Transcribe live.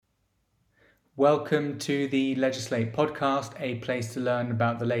Welcome to the Legislate podcast, a place to learn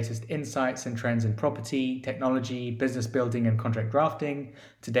about the latest insights and trends in property, technology, business building, and contract drafting.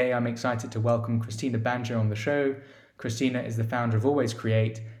 Today, I'm excited to welcome Christina Banjo on the show. Christina is the founder of Always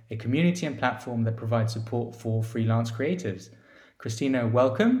Create, a community and platform that provides support for freelance creatives. Christina,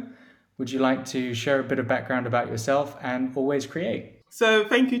 welcome. Would you like to share a bit of background about yourself and Always Create? So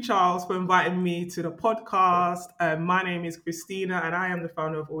thank you, Charles, for inviting me to the podcast. My name is Christina and I am the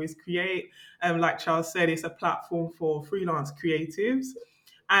founder of Always Create. Like Charles said, it's a platform for freelance creatives.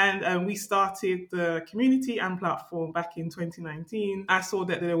 And we started the community and platform back in 2019. I saw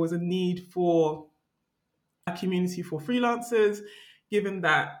that there was a need for a community for freelancers, given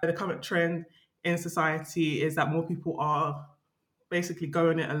that the current trend in society is that more people are basically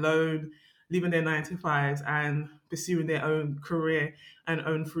going it alone, leaving their 9 to 5s and pursuing their own career and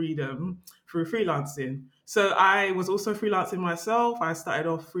own freedom through freelancing. So I was also freelancing myself. I started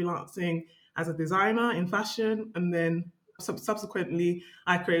off freelancing as a designer in fashion, and then subsequently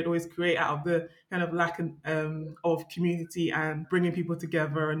I always create out of the kind of lack of community and bringing people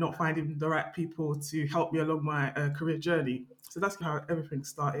together and not finding the right people to help me along my career journey. So that's how everything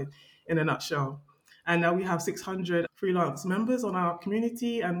started in a nutshell. And now we have 600 freelance members on our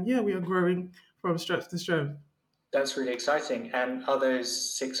community. And yeah, we are growing from strength to strength. That's really exciting. And are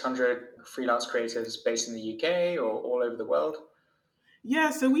those 600 freelance creators based in the UK or all over the world?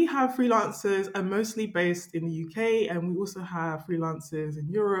 Yeah, so we have freelancers mostly based in the UK, and we also have freelancers in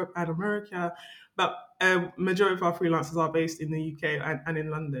Europe and America. But majority of our freelancers are based in the UK and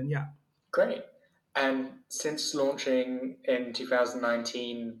in London, yeah. Great. And since launching in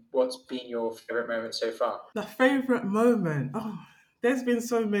 2019, what's been your favorite moment so far? The favorite moment. Oh, there's been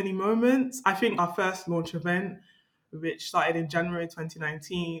so many moments. I think our first launch event, which started in January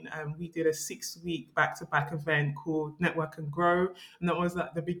 2019, we did a 6-week back-to-back event called Network and Grow. And that was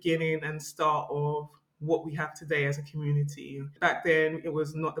at the beginning and start of what we have today as a community. Back then, it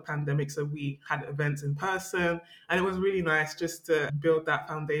was not the pandemic, so we had events in person. And it was really nice just to build that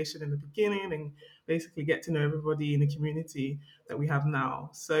foundation in the beginning and basically get to know everybody in the community that we have now.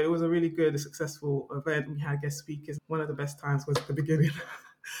 So it was a really good, successful event. We had guest speakers. One of the best times was at the beginning.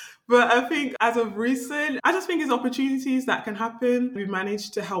 But I think as of recent, I just think it's opportunities that can happen. We've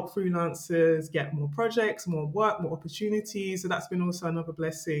managed to help freelancers get more projects, more work, more opportunities. So that's been also another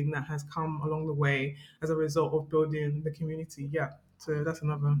blessing that has come along the way as a result of building the community. Yeah. So that's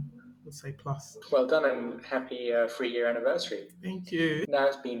another, let's say, plus. Well done and happy 3-year anniversary. Thank you. Now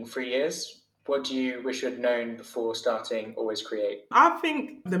it's been 3 years. What do you wish you had known before starting Always Create? I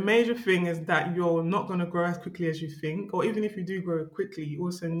think the major thing is that you're not going to grow as quickly as you think, or even if you do grow quickly, you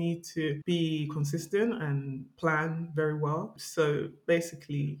also need to be consistent and plan very well. So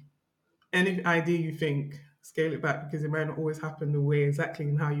basically, any idea you think, scale it back because it might not always happen the way exactly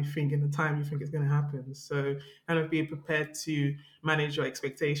in how you think in the time you think it's going to happen. So kind of be prepared to manage your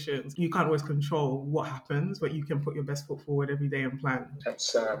expectations. You can't always control what happens, but you can put your best foot forward every day and plan.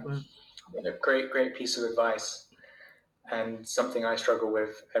 That's a great piece of advice and something I struggle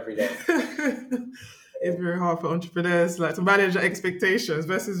with every day. It's very hard for entrepreneurs like to manage their expectations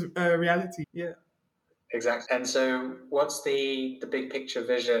versus reality. Yeah. Exactly. And so what's the big picture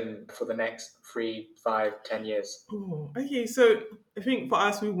vision for the next 3, 5, 10 years? Oh, okay. So I think for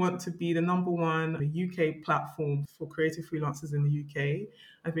us, we want to be the number one UK platform for creative freelancers in the UK.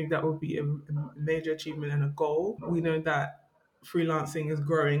 I think that would be a major achievement and a goal. We know that freelancing is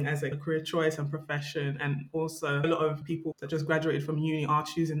growing as a career choice and profession, and also a lot of people that just graduated from uni are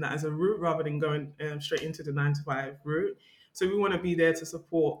choosing that as a route rather than going straight into the 9 to 5 route. So we want to be there to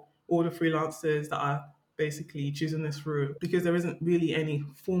support all the freelancers that are basically choosing this route because there isn't really any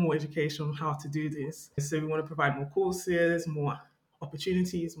formal education on how to do this. So we want to provide more courses, more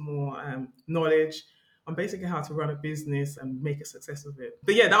opportunities, more knowledge on basically how to run a business and make a success of it.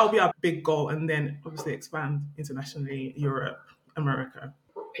 But yeah, that will be our big goal, and then obviously expand internationally, Europe, America.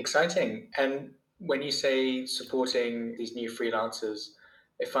 Exciting. And when you say supporting these new freelancers,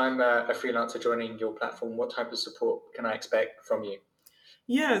 if I'm a freelancer joining your platform, what type of support can I expect from you?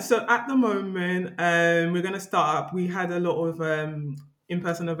 Yeah, so at the moment, we're going to start up. We had a lot of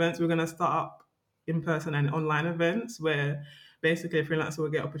in-person events. We're going to start up in-person and online events where basically a freelancer will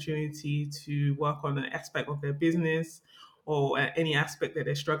get opportunity to work on an aspect of their business or any aspect that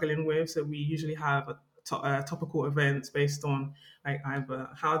they're struggling with. So we usually have topical events based on like either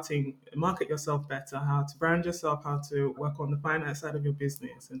how to market yourself better, how to brand yourself, how to work on the finance side of your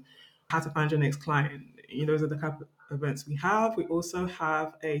business, and how to find your next client. Those are the type of events we have. We also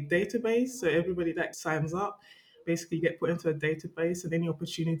have a database, so everybody that signs up basically get put into a database, and any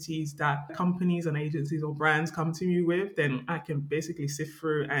opportunities that companies and agencies or brands come to me with, then I can basically sift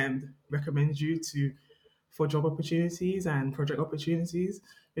through and recommend you to for job opportunities and project opportunities,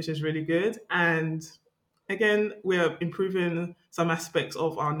 which is really good. And again, we're improving some aspects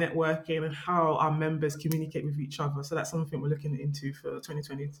of our networking and how our members communicate with each other. So that's something we're looking into for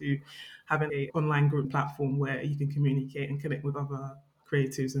 2022, having a online group platform where you can communicate and connect with other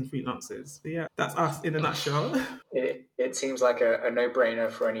creatives and freelancers. So yeah, that's us in a nutshell. It seems like a no-brainer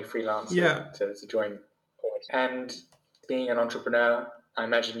for any freelancer Yeah. to join. And being an entrepreneur, I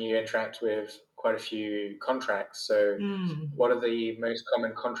imagine you interact with quite a few contracts. So, what are the most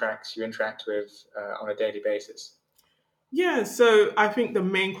common contracts you interact with on a daily basis? Yeah, so I think the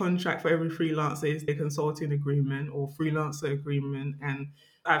main contract for every freelancer is a consulting agreement or freelancer agreement. And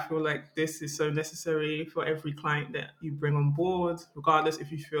I feel like this is so necessary for every client that you bring on board, regardless if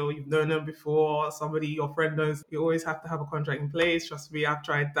you feel you've known them before, somebody your friend knows, you always have to have a contract in place. Trust me, I've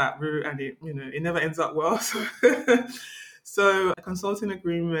tried that route and it never ends up well. So a consulting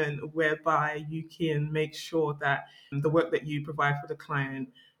agreement whereby you can make sure that the work that you provide for the client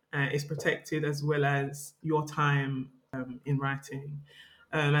is protected, as well as your time in writing.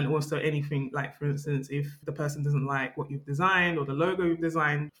 And also anything like, for instance, if the person doesn't like what you've designed or the logo you've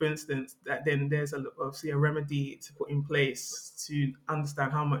designed, for instance, that then there's obviously a remedy to put in place to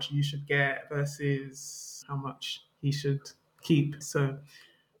understand how much you should get versus how much he should keep. So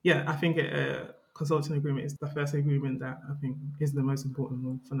yeah, I think a consulting agreement is the first agreement that I think is the most important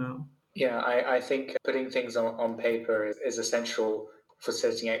one for now. Yeah, I think putting things on paper is essential for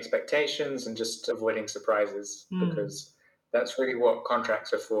setting expectations and just avoiding surprises because that's really what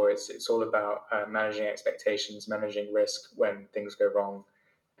contracts are for. It's all about managing expectations, managing risk when things go wrong,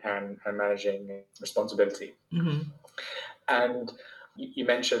 and managing responsibility. And you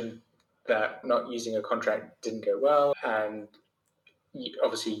mentioned that not using a contract didn't go well, and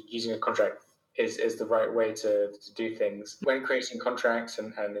obviously using a contract is the right way to do things. When creating contracts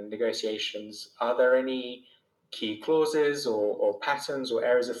and in negotiations, are there any key clauses or patterns or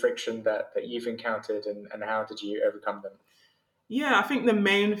areas of friction that you've encountered, and how did you overcome them? Yeah, I think the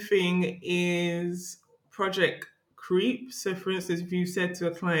main thing is project creep. So, for instance, if you said to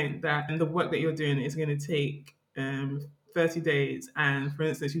a client that the work that you're doing is going to take 30 days, and for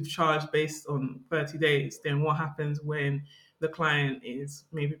instance, you've charged based on 30 days, then what happens when the client is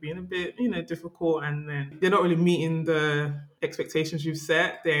maybe being a bit, difficult, and then they're not really meeting the expectations you've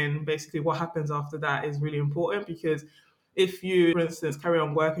set? Then basically, what happens after that is really important, because if you, for instance, carry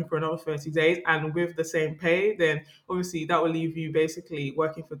on working for another 30 days and with the same pay, then obviously that will leave you basically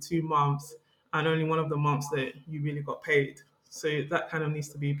working for 2 months and only one of the months that you really got paid. So that kind of needs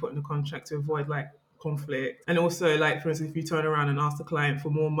to be put in the contract to avoid like conflict. And also, like, for instance, if you turn around and ask the client for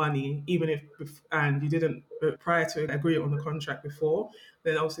more money, even if and you didn't prior to agree on the contract before,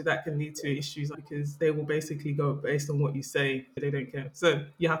 then obviously that can lead to issues because they will basically go based on what you say. They don't care. So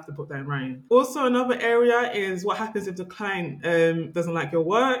you have to put that in writing. Also, another area is what happens if the client doesn't like your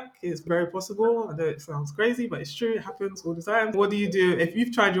work. It's very possible. I know it sounds crazy, but it's true. It happens all the time. What do you do if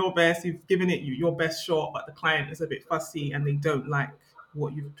you've tried your best, you've given it your best shot, but the client is a bit fussy and they don't like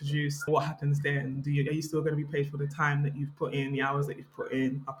what you've produced? What happens then? Are you still going to be paid for the time that you've put in, the hours that you've put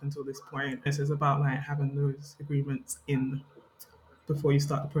in up until this point? This is about like having those agreements in before you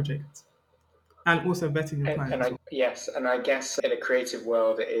start the project, and also vetting your client as well. Yes, and I guess in a creative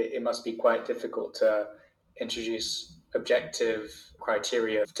world, it must be quite difficult to introduce objective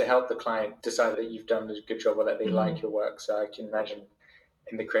criteria to help the client decide that you've done a good job or that they like your work. So I can imagine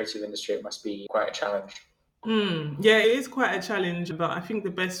in the creative industry, it must be quite a challenge. Yeah, it is quite a challenge, but I think the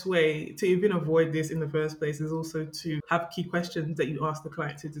best way to even avoid this in the first place is also to have key questions that you ask the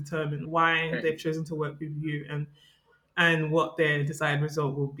client to determine why they've chosen to work with you, and what their desired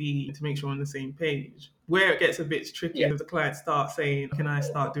result will be, to make sure we're on the same page. Where it gets a bit tricky Yeah, is the client starts saying, "Can I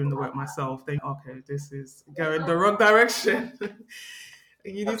start doing the work myself?" Then, okay, this is going the wrong direction.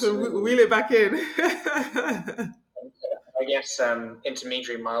 You need to absolutely. wheel it back in. I guess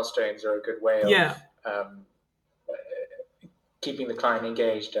intermediary milestones are a good way of Yeah, um, keeping the client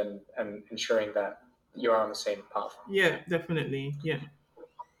engaged and ensuring that you're on the same path. yeah, definitely. Yeah.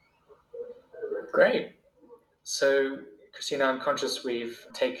 Great. So, Christina, I'm conscious we've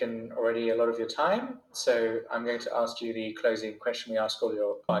taken already a lot of your time. So, I'm going to ask you the closing question we ask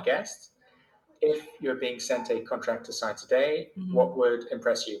all our guests. If you're being sent a contract to sign today, what would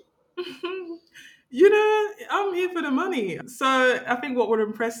impress you? I'm here for the money. So I think what would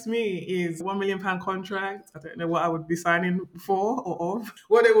impress me is £1 million contract. I don't know what I would be signing for or of,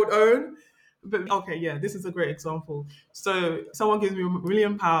 what it would own. But okay, yeah, this is a great example. So someone gives me £1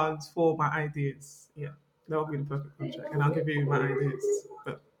 million for my ideas. Yeah, That would be the perfect contract, and I'll give you my ideas.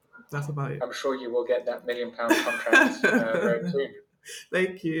 But that's about it. I'm sure you will get that £1 million contract very soon.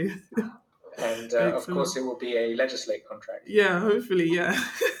 Thank you. And of Excellent. course, it will be a legislate contract. Yeah, hopefully, yeah.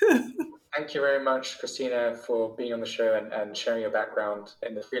 Thank you very much, Christina, for being on the show and sharing your background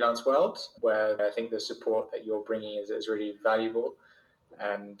in the freelance world, where I think the support that you're bringing is really valuable.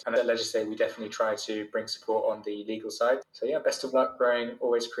 And at Legislate, we definitely try to bring support on the legal side. So yeah, best of luck growing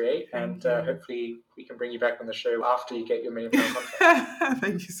Always Create, and hopefully we can bring you back on the show after you get your £1 million contract.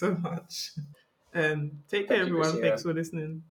 Thank you so much. Take care, Thank you, everyone. Christina. Thanks for listening.